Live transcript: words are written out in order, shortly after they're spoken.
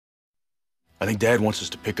I think Dad wants us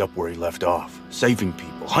to pick up where he left off. Saving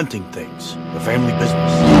people, hunting things, the family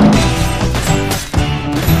business.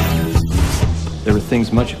 There are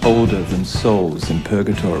things much older than souls in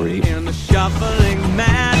purgatory. In the shuffling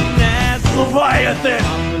madness, Leviathan!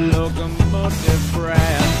 on the locomotive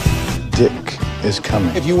press. Dick is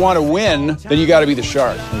coming. If you want to win, then you got to be the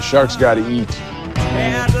shark. The shark's got to eat.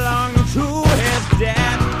 Headlong to his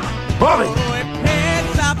death. Bobby! Oh, he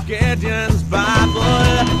picks up Gideon's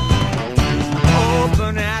Bible.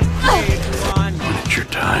 Open at page 1. When it's your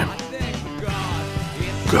time,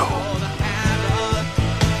 go.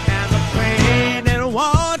 And the train it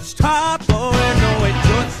won't stop. Oh, no, it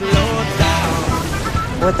could slow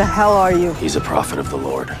down. What the hell are you? He's a prophet of the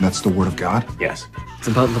Lord. That's the word of God? Yes. It's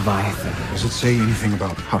about Leviathan. Does it say anything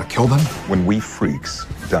about how to kill them? When we freaks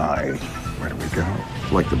die, where do we go?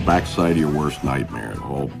 Like the backside of your worst nightmare,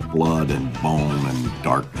 all blood and bone and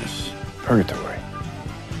darkness. Purgatory.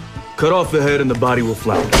 Cut off the head and the body will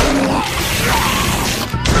flounder.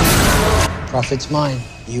 Prophet's mine.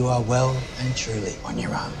 You are well and truly on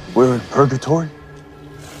your own. We're in purgatory?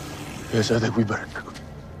 Yes, I think we better go.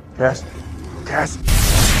 Cass?